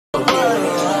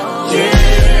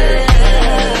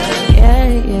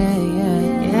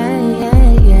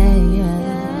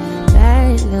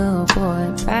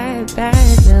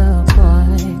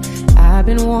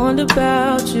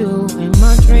about you in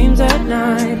my dreams at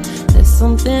night. There's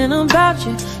something about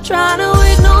you, trying to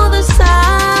ignore the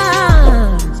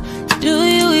signs. Do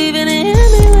you even hear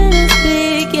me when I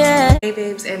speak? Yeah. Hey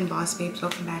babes and boss babes,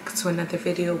 welcome back to another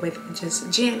video with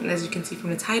just Jan. And as you can see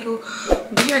from the title,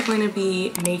 we are going to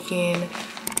be making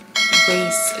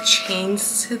waist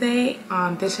chains today.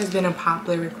 This has been a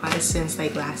popular request since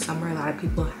like last summer. A lot of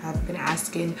people have been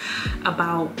asking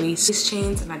about waist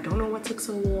chains, and I don't know what took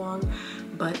so long,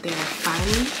 but they're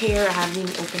finally here. I haven't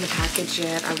even opened the package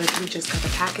yet. I literally just got the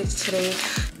package today.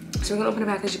 So we're gonna open the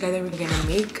package together. We're gonna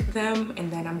make them,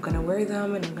 and then I'm gonna wear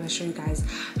them, and I'm gonna show you guys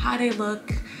how they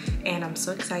look. And I'm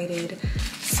so excited.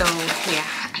 So yeah,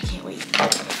 I can't wait.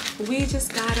 We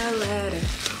just got a letter.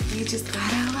 We just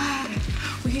got a letter.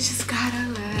 We just got a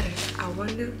letter. I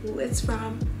wonder who it's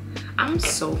from. I'm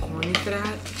so corny for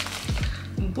that.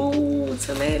 Boo,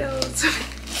 tomatoes.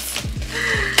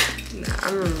 Nah,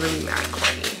 I'm really not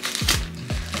corny.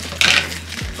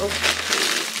 Okay.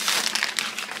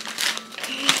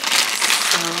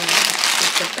 So,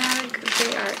 with the bag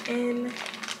they are in.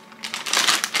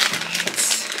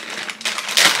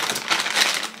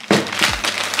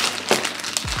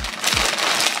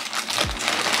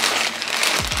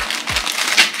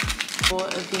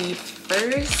 The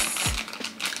first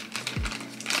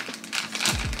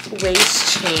waist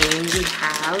chain we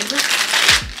have,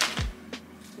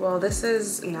 well, this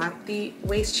is not the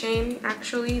waist chain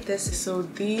actually. So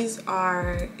these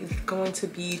are going to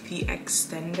be the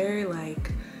extender,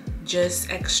 like just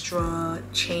extra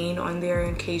chain on there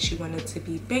in case you want it to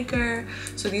be bigger.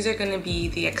 So these are going to be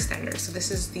the extender. So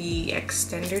this is the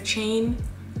extender chain.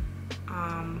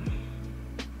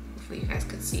 Hopefully you guys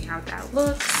can see how that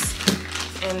looks.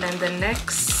 And then the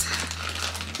next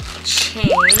chain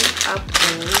up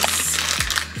is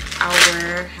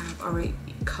our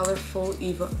colorful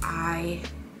evil eye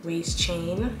waist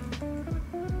chain.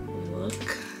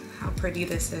 Look how pretty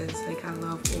this is. Like, I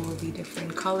love all the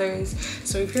different colors.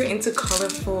 So if you're into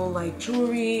colorful like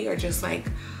jewelry or just like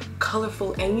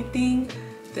colorful anything,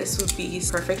 this would be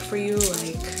perfect for you.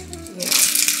 Like, you know,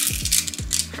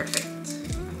 perfect.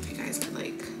 I hope you guys can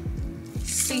like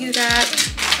see that.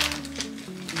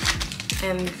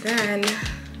 And then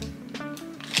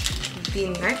the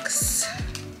next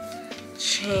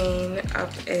chain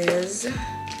up is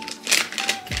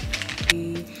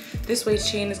this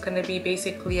waist chain is going to be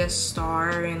basically a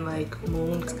star and like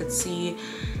moon. You could see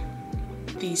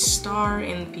the star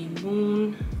and the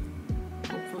moon.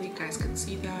 Hopefully you guys can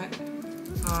see that.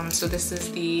 So this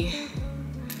is the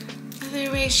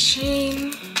other waist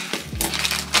chain.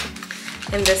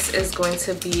 And this is going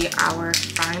to be our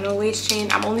final waist chain.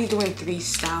 I'm only doing 3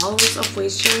 styles of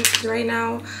waist chains right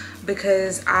now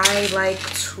because I like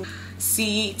to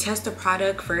test the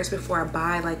product first before I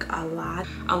buy like a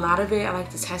lot of it. I like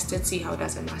to test it, see how it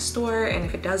does in my store, and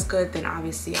if it does good, then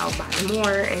obviously I'll buy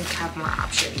more and have more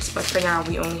options. But for now,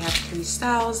 we only have 3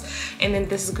 styles. And then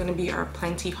this is going to be our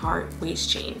Plenty Heart waist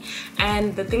chain.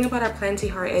 And the thing about our Plenty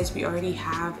Heart is we already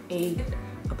have a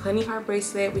Plenty Heart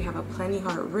bracelet, we have a Plenty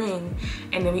Heart ring,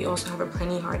 and then we also have a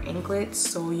Plenty Heart anklet.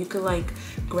 So you could like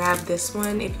grab this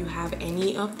one if you have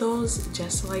any of those,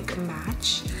 just like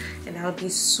match, and that would be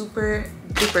super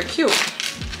duper cute.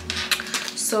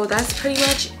 So that's pretty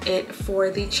much it for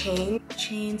the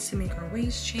chains to make our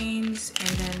waist chains. And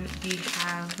then we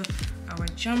have our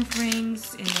jump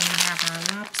rings, and then we have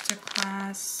our lobster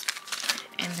clasp,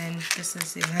 and then this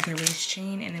is another waist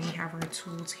chain, and then we have our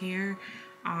tools here.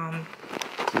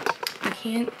 I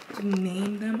can't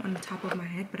name them on the top of my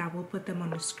head, but I will put them on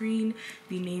the screen.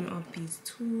 The name of these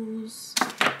tools,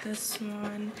 this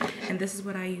one, and this is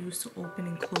what I use to open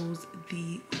and close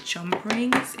the jump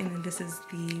rings. And then this is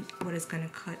what is going to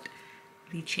cut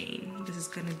the chain. This is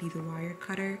going to be the wire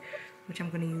cutter, which I'm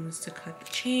going to use to cut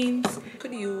the chains. You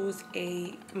could use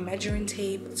a measuring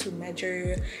tape to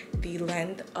measure the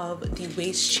length of the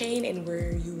waist chain and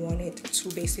where you want it to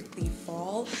basically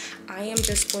fall. I am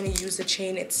just going to use the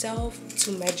chain itself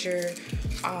to measure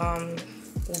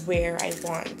where I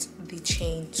want the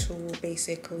chain to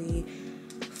basically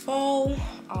fall.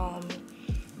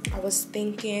 I was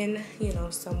thinking, you know,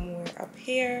 somewhere up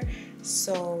here.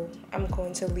 So I'm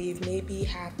going to leave maybe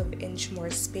 ½ inch more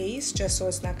space just so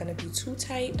it's not going to be too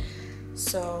tight.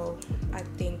 So I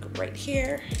think right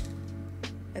here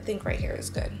is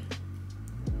good.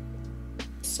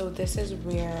 So this is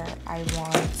where I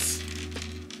want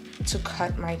to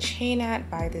cut my chain at,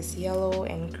 by this yellow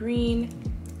and green.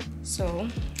 So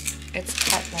it's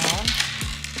cut now.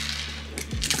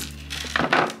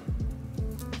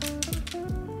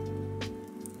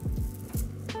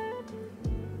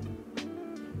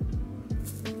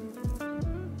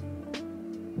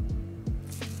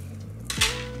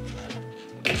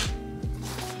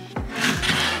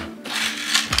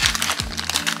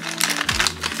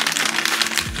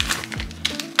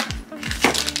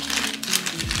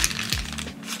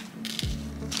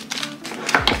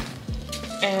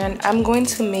 And I'm going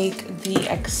to make the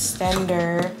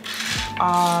extender,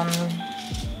 I'm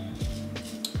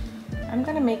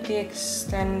gonna make the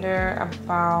extender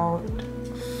about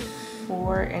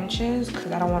 4 inches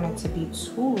because I don't want it to be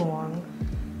too long.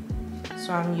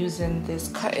 So I'm using this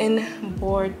cutting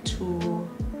board to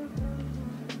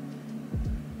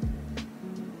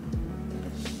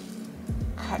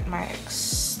cut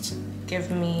to give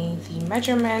me the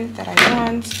measurement that I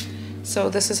want. So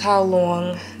this is how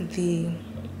long the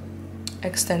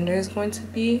extender is going to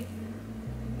be.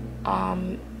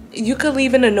 You could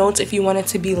leave in the notes if you want it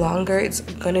to be longer. It's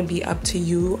gonna be up to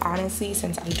you, honestly,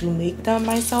 since I do make them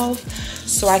myself,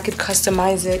 so I could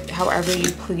customize it however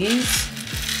you please.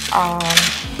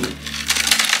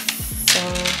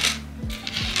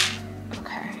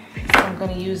 Okay, so I'm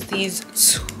gonna use these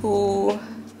 2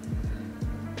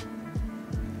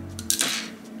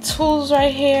 tools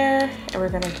right here, and we're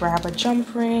gonna grab a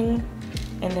jump ring,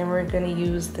 and then we're gonna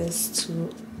use this to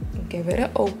give it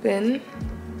an open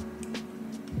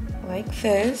like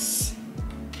this,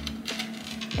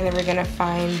 and then we're gonna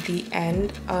find the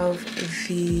end of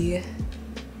the,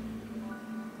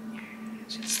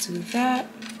 just do that.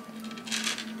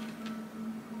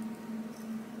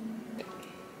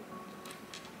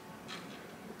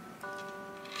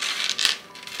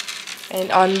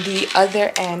 And on the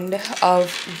other end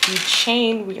of the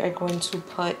chain, we are going to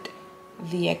put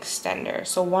the extender.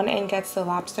 So one end gets the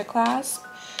lobster clasp,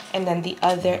 and then the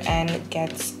other end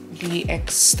gets the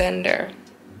extender.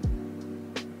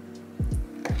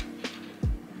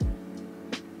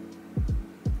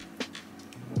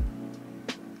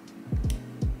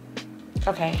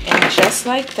 Okay, and just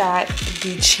like that,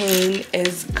 the chain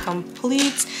is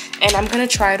complete. And I'm gonna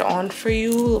try it on for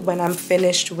you when I'm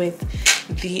finished with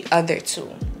the other 2.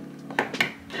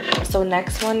 So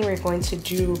next one, we're going to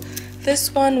do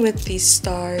this one with the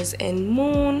stars and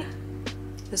moon.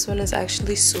 This one is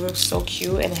actually so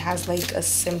cute, and it has like a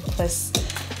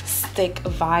simplistic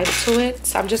vibe to it.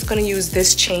 So I'm just gonna use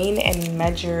this chain and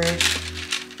measure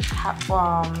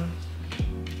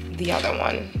the other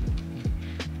one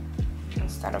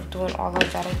instead of doing all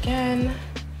of that again.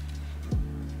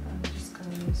 I'm just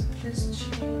gonna use this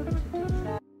chain to do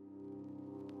that.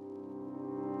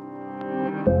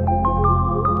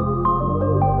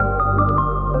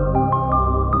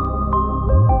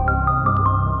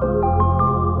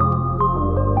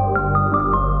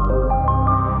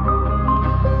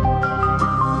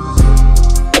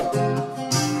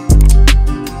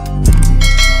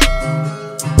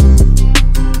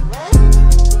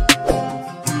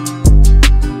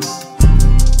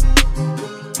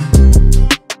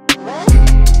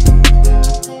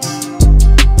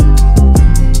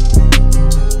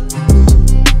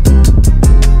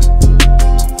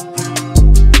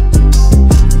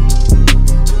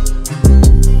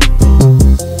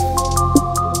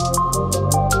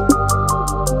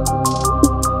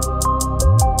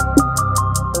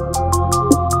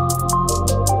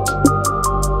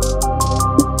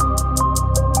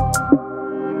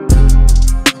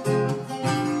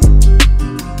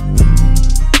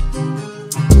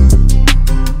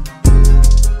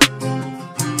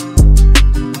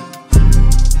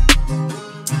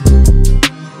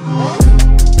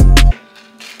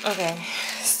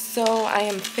 I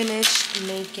am finished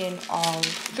making all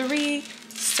 3,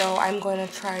 so I'm going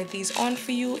to try these on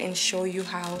for you and show you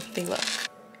how they look.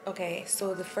 Okay,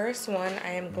 so the first one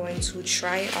I am going to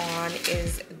try on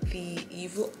is the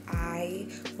Evil Eye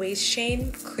waist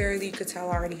chain. Clearly you could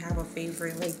tell I already have a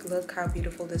favorite. Like, look how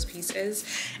beautiful this piece is.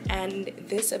 And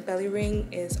this belly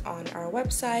ring is on our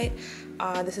website.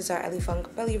 This is our Ellie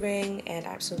Funk belly ring, and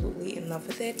I'm absolutely in love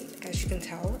with it. As you can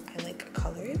tell, I like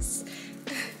colors.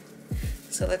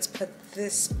 So let's put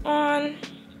this on.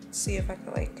 See if I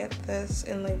can like get this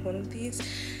in like one of these.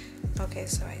 Okay,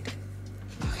 so I did.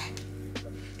 Okay.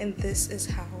 And this is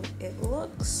how it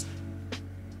looks.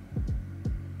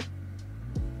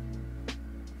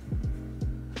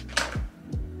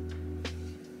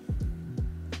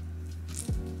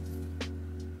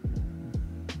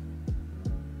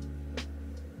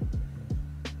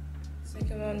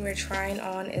 Second one we're trying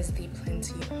on is the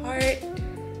Plenty Heart.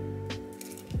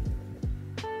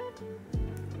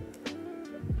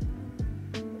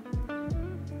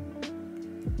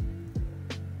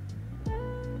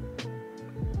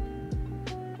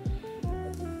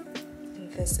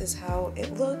 This is how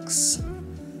it looks.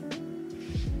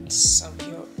 So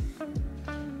cute.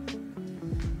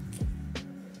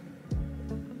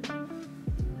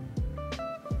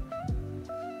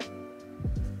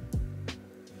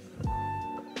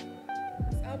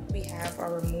 have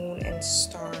our moon and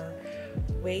star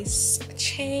waist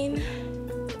chain.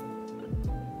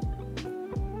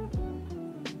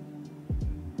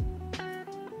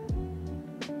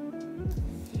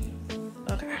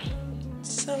 Okay,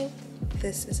 so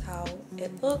this is how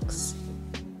it looks.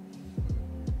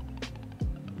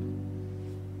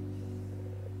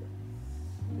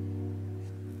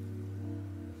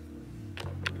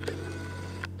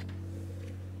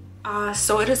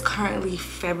 So it is currently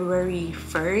February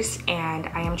 1st and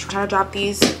I am trying to drop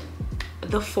these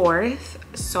the 4th,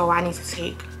 so I need to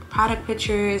take product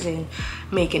pictures and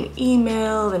make an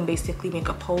email and basically make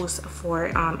a post for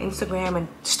Instagram and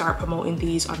start promoting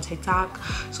these on TikTok.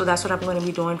 So that's what I'm going to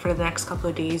be doing for the next couple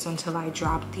of days until I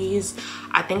drop these.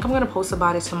 I think I'm going to post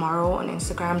about it tomorrow on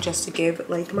Instagram just to give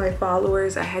like my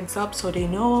followers a heads up so they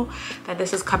know that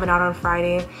this is coming out on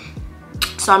Friday.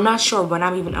 So I'm not sure when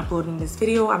I'm even uploading this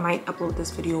video. I might upload this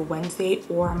video Wednesday,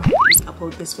 or I might just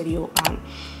upload this video on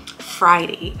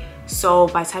Friday. So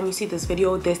by the time you see this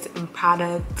video, this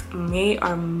product may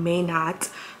or may not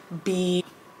be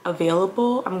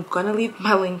available. I'm gonna leave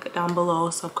my link down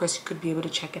below, so of course you could be able to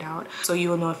check it out so you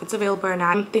will know if it's available or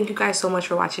not. Thank you guys so much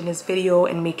for watching this video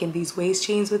and making these waist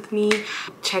chains with me.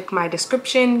 Check my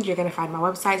description, you're gonna find my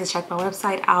website, so check my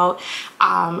website out.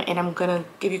 And I'm gonna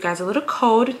give you guys a little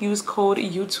code. Use code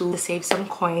YouTube to save some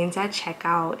coins at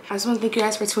checkout. I just want to thank you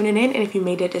guys for tuning in, and if you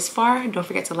made it this far, don't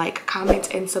forget to like,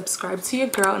 comment, and subscribe to your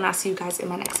girl, and I'll see you guys in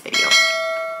my next video.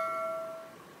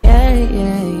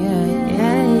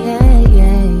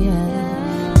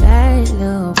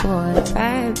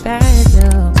 Bad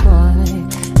little boy,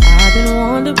 I've been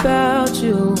warned about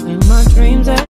you in my dreams.